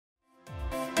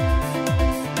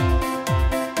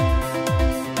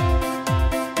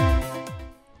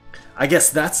I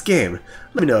guess that's game.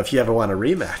 Let me know if you ever want a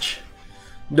rematch.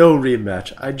 No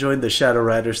rematch. I joined the Shadow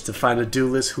Riders to find a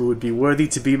duelist who would be worthy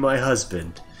to be my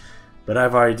husband. But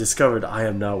I've already discovered I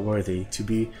am not worthy to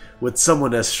be with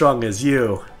someone as strong as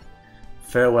you.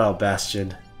 Farewell,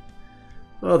 Bastion.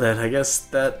 Well then, I guess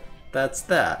that's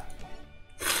that.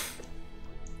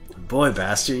 Boy,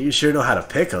 Bastion, you sure know how to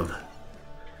pick 'em.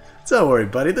 Don't worry,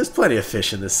 buddy. There's plenty of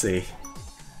fish in the sea.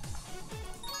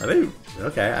 Are they?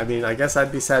 Okay, I mean, I guess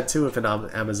I'd be sad too if an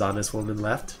Amazoness woman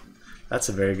left. That's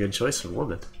a very good choice for a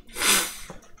woman.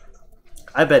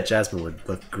 I bet Jasmine would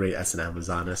look great as an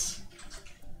Amazoness.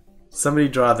 Somebody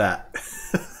draw that.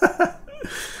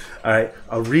 Alright,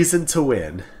 a reason to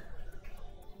win.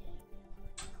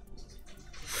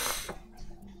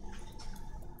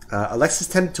 Alexis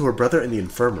tended to her brother in the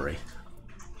infirmary.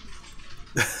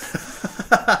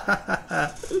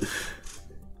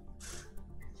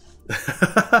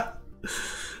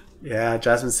 Yeah,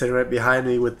 Jasmine's sitting right behind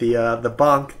me with the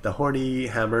bonk, the horny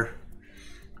hammer.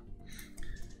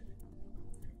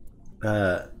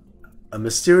 A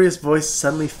mysterious voice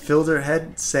suddenly filled her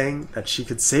head, saying that she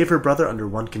could save her brother under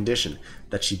one condition,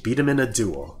 that she beat him in a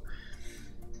duel.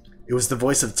 It was the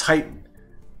voice of Titan.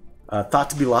 Thought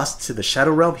to be lost to the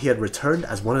Shadow Realm, he had returned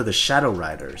as one of the Shadow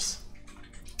Riders.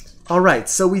 Alright,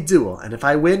 so we duel, and if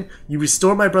I win, you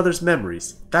restore my brother's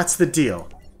memories. That's the deal.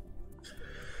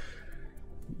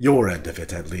 Your end of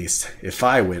it, at least. If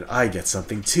I win, I get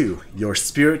something too. Your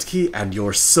spirit key and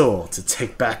your soul to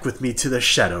take back with me to the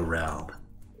Shadow Realm.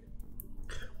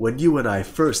 When you and I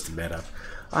first met up,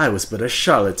 I was but a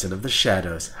charlatan of the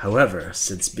shadows. However,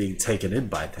 since being taken in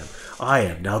by them, I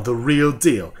am now the real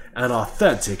deal, an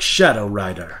authentic Shadow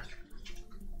Rider.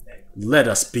 Let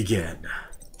us begin.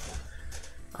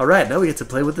 Alright, now we get to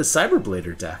play with the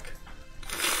Cyberblader deck.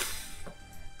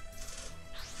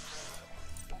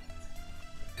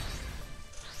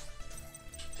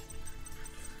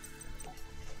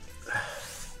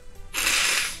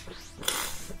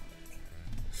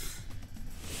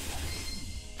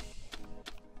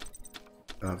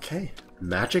 Okay,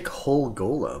 Magic Hole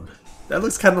Golem. That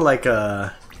looks kind of like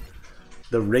the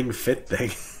Ring Fit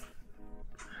thing.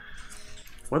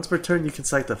 Once per turn, you can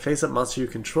select the face-up monster you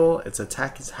control. Its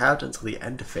attack is halved until the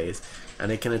end phase,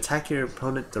 and it can attack your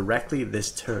opponent directly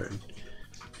this turn.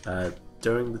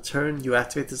 During the turn you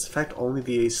activate this effect, only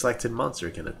the selected monster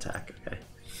can attack. Okay.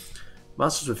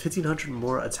 Monsters with 1500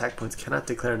 more attack points cannot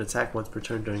declare an attack once per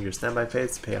turn during your standby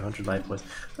phase. Pay 100 life points.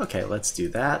 Okay, let's do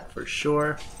that for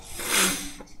sure.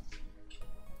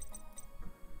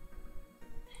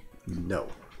 No.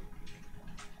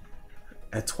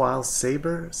 Etoile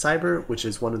Cyber, which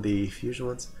is one of the fusion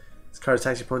ones. This card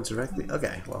attacks your opponent directly.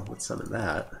 Okay, well, let's summon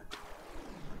that.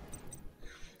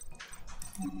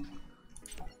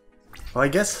 Well, I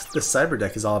guess the Cyber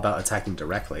deck is all about attacking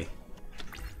directly.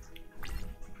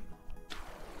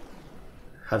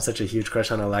 I have such a huge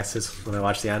crush on Alexis when I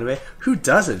watch the anime. Who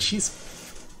doesn't? She's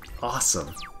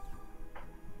awesome.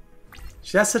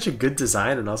 She has such a good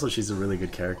design, and also she's a really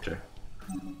good character.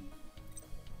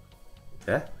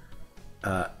 Yeah?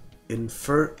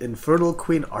 Infernal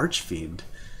Queen Archfiend.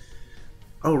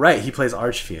 Oh right, he plays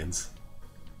Archfiends.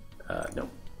 No.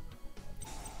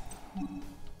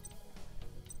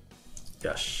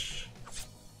 Gosh.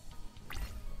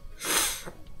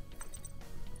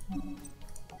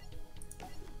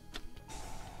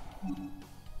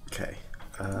 Okay.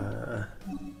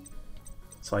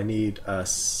 So I need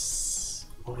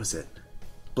what was it?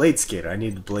 Blade Skater. I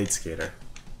need the Blade Skater.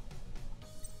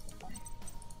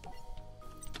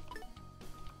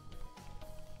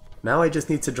 Now I just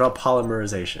need to draw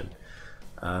Polymerization.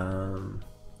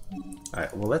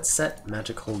 Alright, well let's set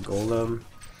Magic Hole Golem.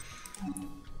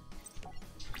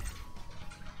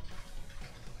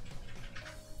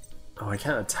 Oh, I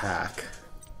can't attack.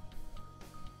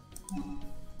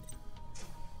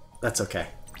 That's okay.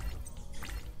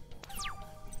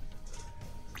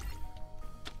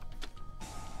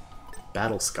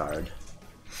 Battle Scarred.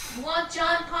 Want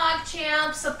John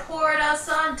PogChamp, support us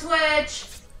on Twitch!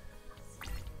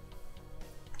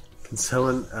 Can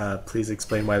someone please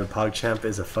explain why the PogChamp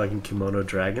is a fucking kimono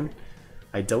dragon?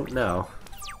 I don't know.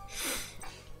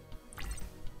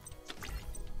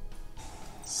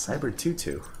 Cyber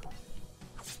Tutu.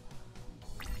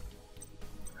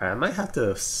 Alright, I might have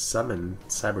to summon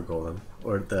Cyber Golem,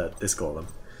 or this Golem.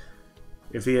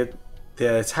 If the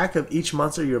attack of each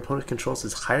monster your opponent controls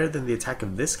is higher than the attack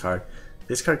of this card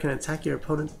can attack your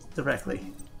opponent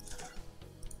directly.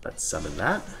 Let's summon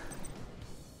that.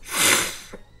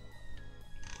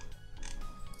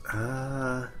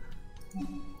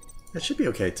 It should be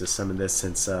okay to summon this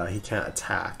since he can't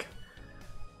attack.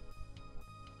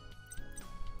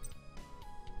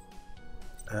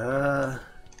 Oh,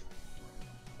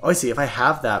 I see. If I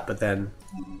have that, but then...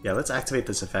 Yeah, let's activate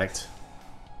this effect.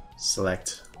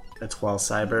 Select Etoile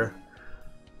Cyber.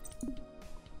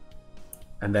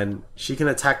 And then she can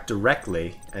attack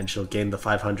directly, and she'll gain the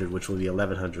 500, which will be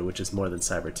 1100, which is more than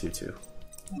Cyber 2-2.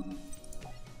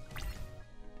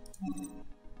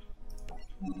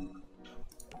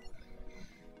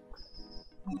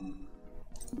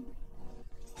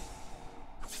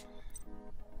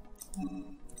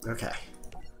 Okay.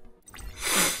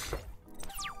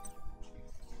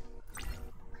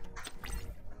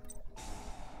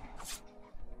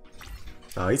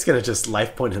 Oh, he's gonna just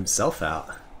life point himself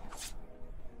out.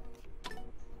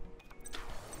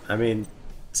 I mean,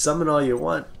 summon all you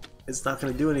want. It's not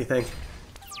gonna do anything.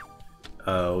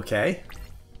 Okay.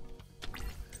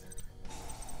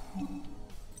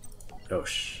 Oh,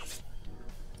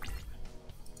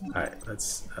 Alright,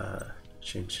 let's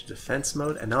change to defense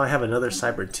mode. And now I have another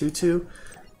Cyber 2-2,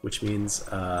 which means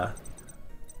I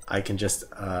can just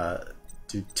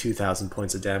do 2,000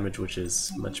 points of damage, which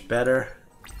is much better.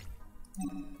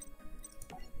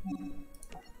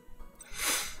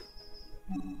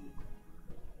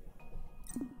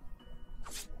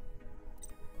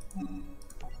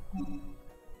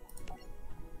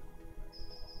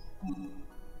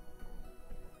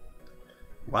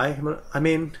 Why? I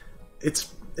mean, it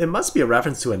must be a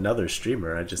reference to another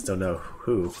streamer. I just don't know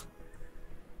who.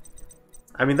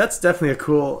 I mean, that's definitely a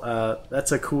cool.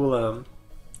 That's a cool. Let's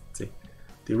see,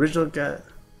 the original guy.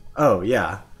 Oh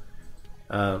yeah,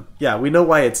 yeah. We know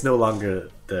why it's no longer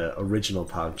the original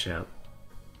PogChamp.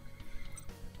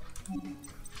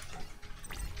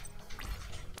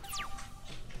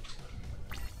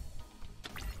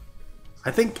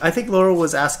 I think Laurel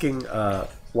was asking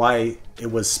why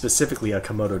it was specifically a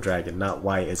Komodo dragon, not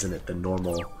why isn't it the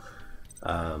normal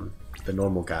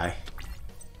guy.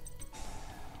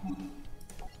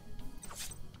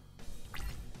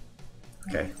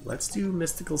 Okay, let's do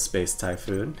Mystical Space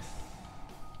Typhoon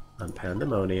on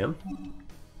Pandemonium.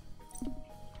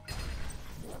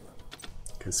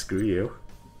 Cause screw you.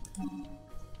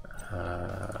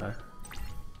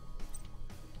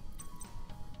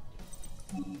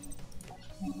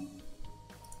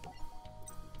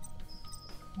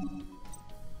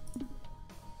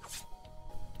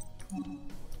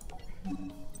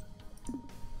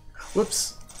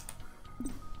 Whoops.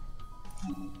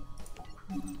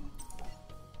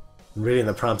 I'm reading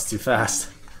the prompts too fast.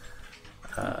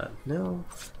 No.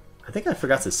 I think I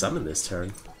forgot to summon this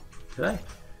turn. Did I?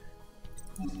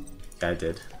 Yeah, I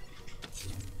did.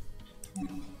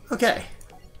 Okay.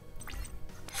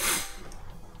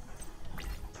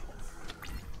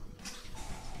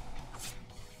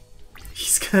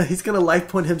 He's gonna life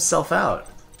point himself out.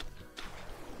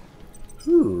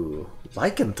 Ooh,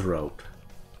 Lycanthrope.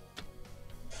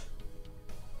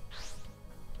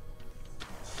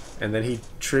 And then he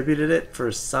tributed it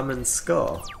for Summon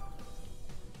Skull.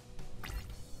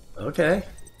 Okay,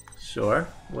 sure,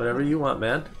 whatever you want,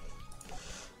 man.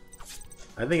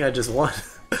 I think I just won.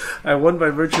 I won by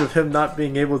virtue of him not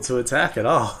being able to attack at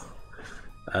all.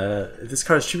 If this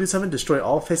card is tribute summon, destroy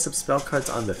all face-up spell cards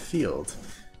on the field.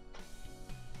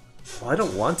 Well, I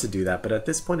don't want to do that, but at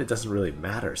this point it doesn't really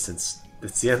matter since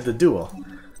it's the end of the duel.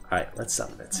 Alright, let's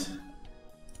summon it.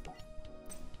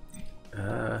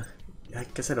 I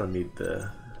guess I don't need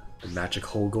the magic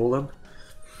hole golem.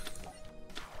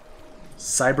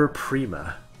 Cyber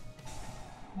Prima.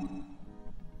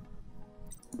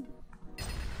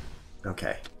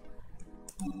 Okay.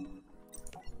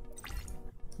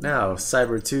 Now,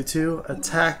 Cyber 2-2,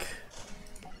 attack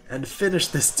and finish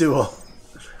this duel.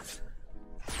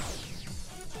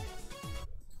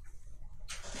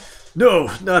 No,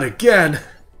 not again!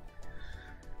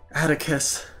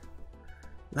 Atticus.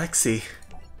 Lexi.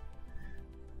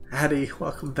 Addie,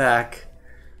 welcome back.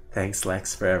 Thanks,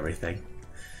 Lex, for everything.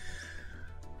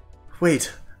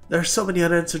 Wait, there are so many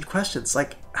unanswered questions.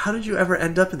 Like, how did you ever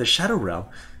end up in the Shadow Realm?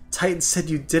 Titan said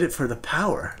you did it for the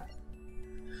power.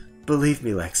 Believe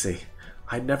me, Lexi,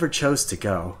 I never chose to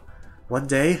go. One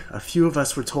day, a few of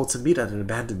us were told to meet at an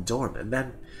abandoned dorm, and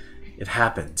then it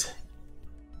happened.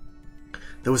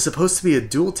 There was supposed to be a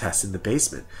duel test in the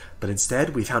basement, but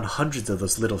instead we found hundreds of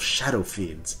those little shadow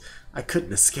fiends. I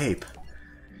couldn't escape.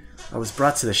 I was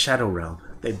brought to the Shadow Realm.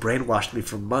 They brainwashed me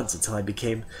for months until I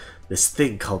became this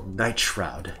thing called Night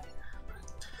Shroud.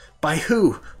 By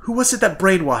who? Who was it that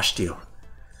brainwashed you?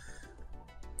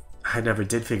 I never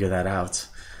did figure that out.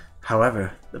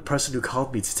 However, the person who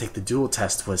called me to take the duel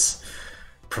test was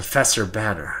Professor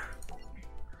Banner.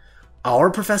 Our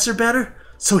Professor Banner?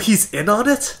 So he's in on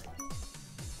it?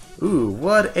 Ooh,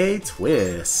 what a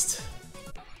twist.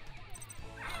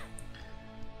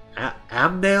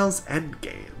 Amnael's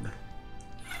Endgame.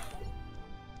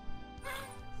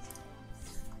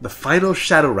 The final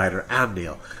Shadow Rider,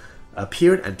 Amnael,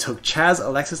 appeared and took Chaz,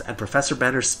 Alexis, and Professor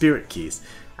Banner's spirit keys.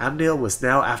 Amnael was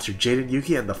now after Jaden,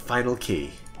 Yuki, and the final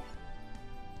key.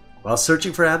 While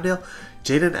searching for Amnael,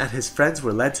 Jaden and his friends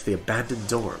were led to the abandoned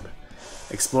dorm.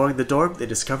 Exploring the dorm, they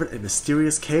discovered a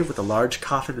mysterious cave with a large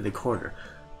coffin in the corner.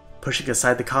 Pushing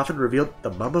aside the coffin revealed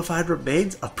the mummified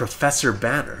remains of Professor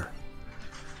Banner.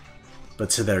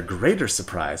 But to their greater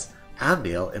surprise,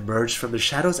 Amnael emerged from the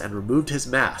shadows and removed his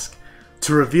mask,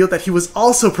 to reveal that he was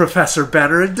also Professor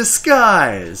Banner in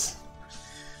disguise!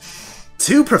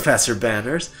 2 Professor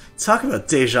Banners? Talk about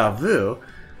deja vu.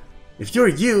 If you're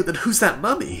you, then who's that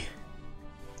mummy?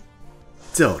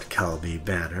 Don't call me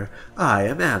Banner. I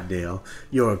am Amnael,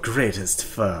 your greatest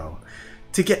foe.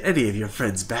 To get any of your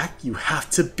friends back, you have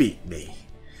to beat me.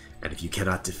 And if you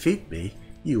cannot defeat me,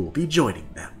 you will be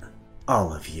joining them.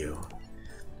 All of you.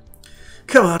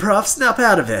 Come on, Prof, snap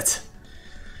out of it!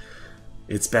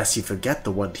 It's best you forget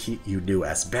the one you knew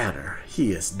as Banner.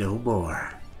 He is no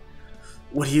more.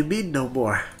 What do you mean, no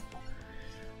more?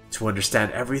 To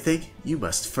understand everything, you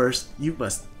must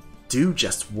do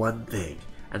just one thing,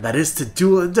 and that is to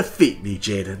duel and defeat me,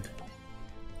 Jaden.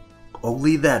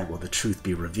 Only then will the truth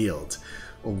be revealed.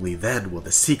 Only then will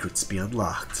the secrets be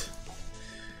unlocked.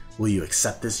 Will you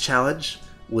accept this challenge?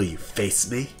 Will you face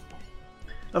me?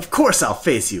 Of course I'll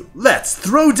face you! Let's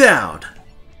throw down!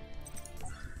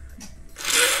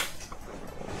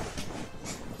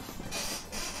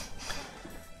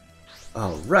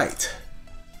 Alright.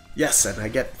 Yes, and I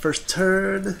get first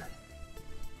turn.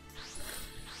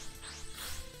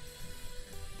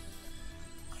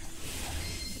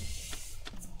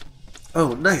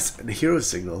 Oh, nice! And a hero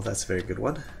signal. That's a very good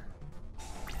one.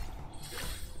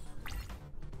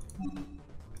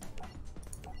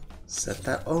 Set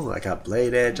that. Oh, I got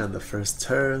Blade Edge on the first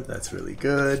turn. That's really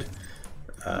good.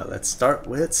 Let's start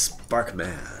with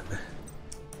Sparkman.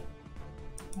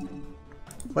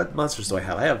 What monsters do I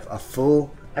have? I have a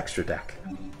full extra deck.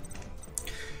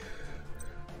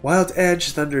 Wild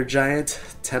Edge, Thunder Giant,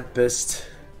 Tempest.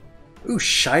 Ooh,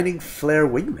 Shining Flare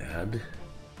Wingman.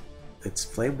 It's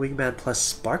Flame Wingman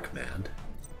plus Sparkman.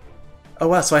 Oh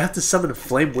wow, so I have to summon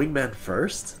Flame Wingman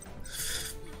first?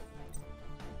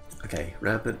 Okay,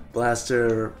 Rampant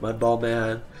Blaster, Mudball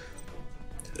Man,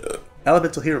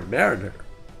 Elemental Hero Mariner.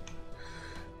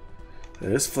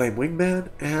 There's Flame Wingman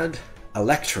and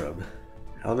Electrum.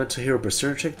 Elemental Hero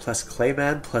Berserk plus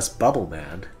Clayman plus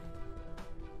Bubbleman.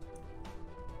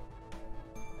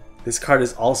 This card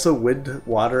is also Wind,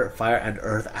 Water, Fire, and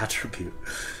Earth attribute.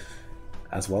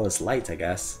 As well as Light, I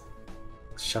guess.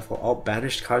 Shuffle all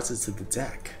banished cards into the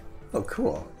deck. Oh,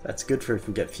 cool. That's good for if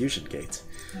we get Fusion Gate.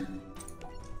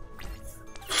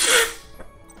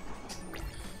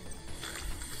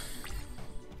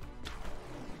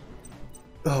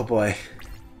 Oh boy.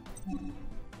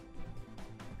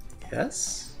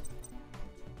 Yes?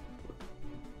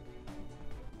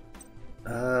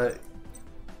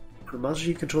 For monster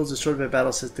you control is destroyed by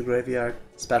battle, sets the graveyard.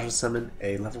 Special summon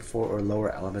a level 4 or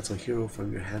lower elemental hero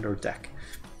from your hand or deck.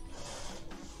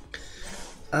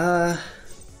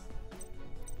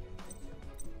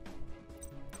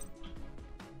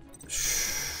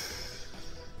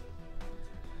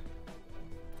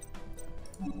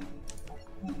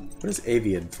 What is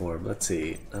avian form? Let's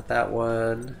see. Not that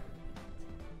one.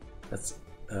 That's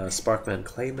Sparkman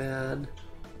Clayman.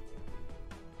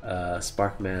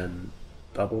 Sparkman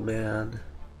Bubbleman.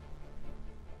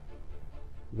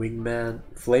 Wingman.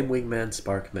 Flame Wingman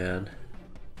Sparkman.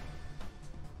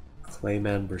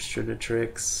 Clayman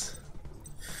Burstrinatrix.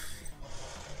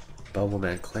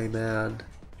 Bubbleman Clayman.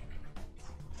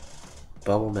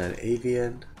 Bubbleman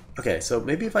Avian. Okay, so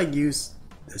maybe if I use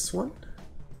this one?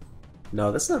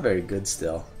 No, that's not very good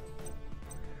still.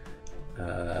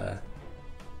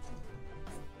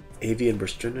 Avian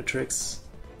Burstrinatrix.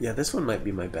 Yeah, this one might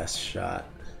be my best shot.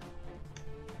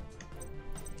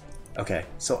 Okay,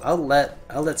 so I'll let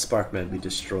Sparkman be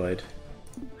destroyed.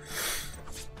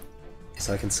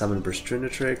 So I can summon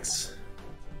Burstrinatrix.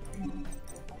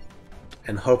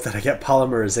 And hope that I get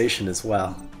Polymerization as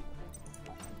well.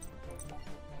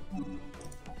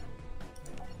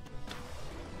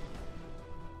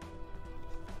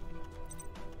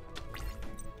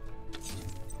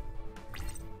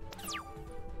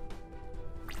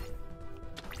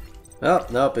 Oh,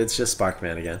 nope, it's just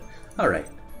Sparkman again. Alright.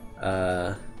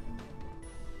 Alright,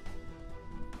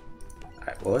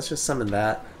 well, let's just summon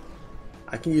that.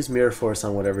 I can use Mirror Force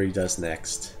on whatever he does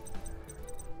next.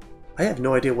 I have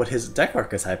no idea what his deck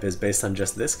archetype is based on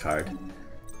just this card.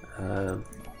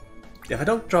 If I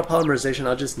don't draw Polymerization,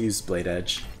 I'll just use Blade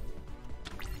Edge.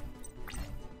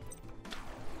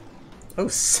 Oh,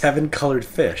 7 colored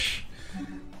fish.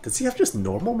 Does he have just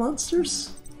normal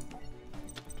monsters?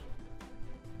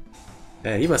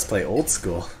 Man, he must play old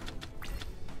school.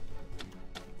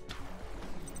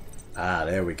 Ah,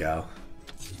 there we go.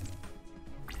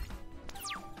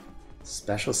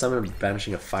 Special summon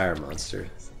banishing a fire monster.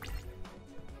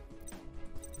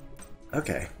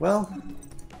 Okay, well...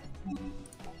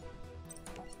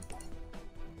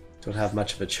 don't have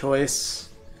much of a choice.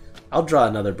 I'll draw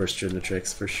another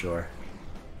Burstrinatrix for sure.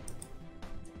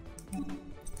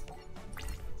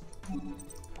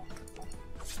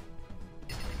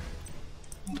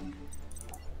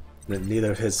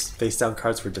 Neither of his face-down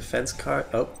cards were defense card.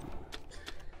 Oh.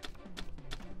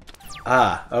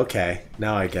 Ah, okay.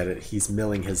 Now I get it. He's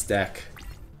milling his deck.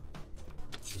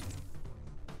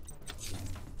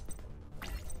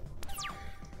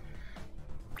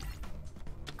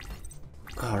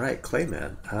 Alright,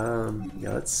 Clayman.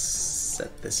 Yeah, let's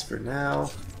set this for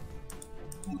now.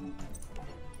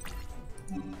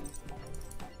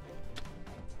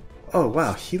 Oh,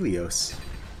 wow, Helios.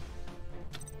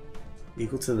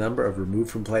 Equal to the number of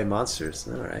removed from play monsters.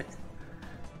 Alright.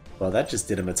 Well, that just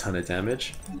did him a ton of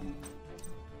damage.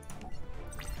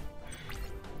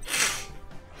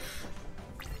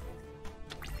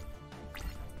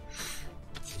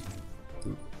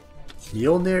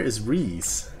 Mjolnir is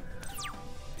Reese.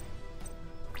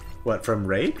 What, from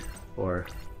Raid? Or...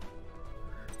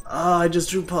 oh, I just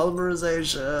drew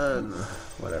polymerization!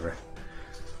 Whatever.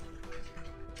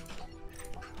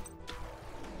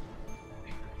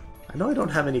 I know I don't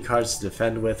have any cards to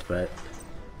defend with, but...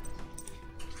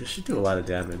 this should do a lot of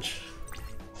damage.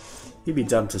 He'd be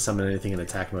dumb to summon anything in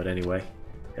attack mode anyway.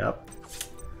 Yep.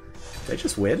 Did I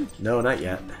just win? No, not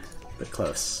yet. But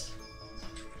close.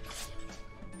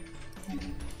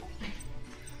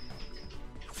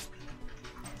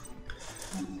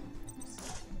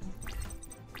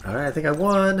 Alright, I think I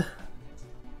won!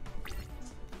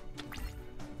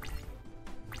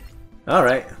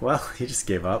 Alright, well, he just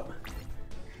gave up.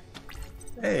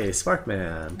 Hey,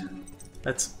 Sparkman!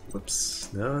 That's...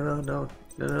 whoops. No.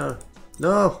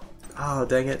 No! Oh,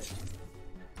 dang it.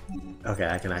 Okay,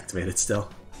 I can activate it still.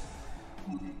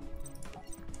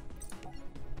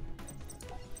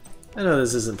 I know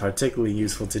this isn't particularly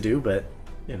useful to do, but,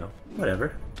 you know,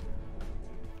 whatever.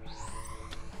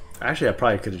 Actually, I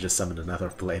probably could have just summoned another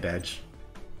Blade Edge.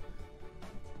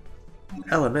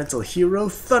 Elemental Hero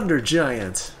Thunder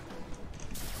Giant!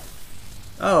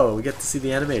 Oh, we get to see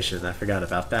the animation. I forgot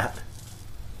about that.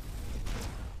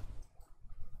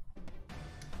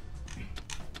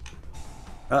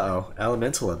 Uh-oh,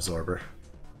 Elemental Absorber.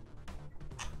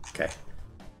 Okay.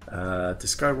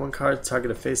 Discard one card,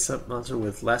 target a face-up monster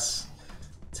with less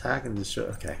attack and destroy...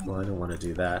 okay, well I don't want to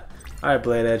do that. Alright,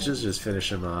 Blade Edge, let's just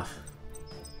finish him off.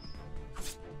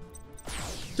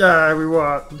 Yeah, we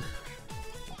won!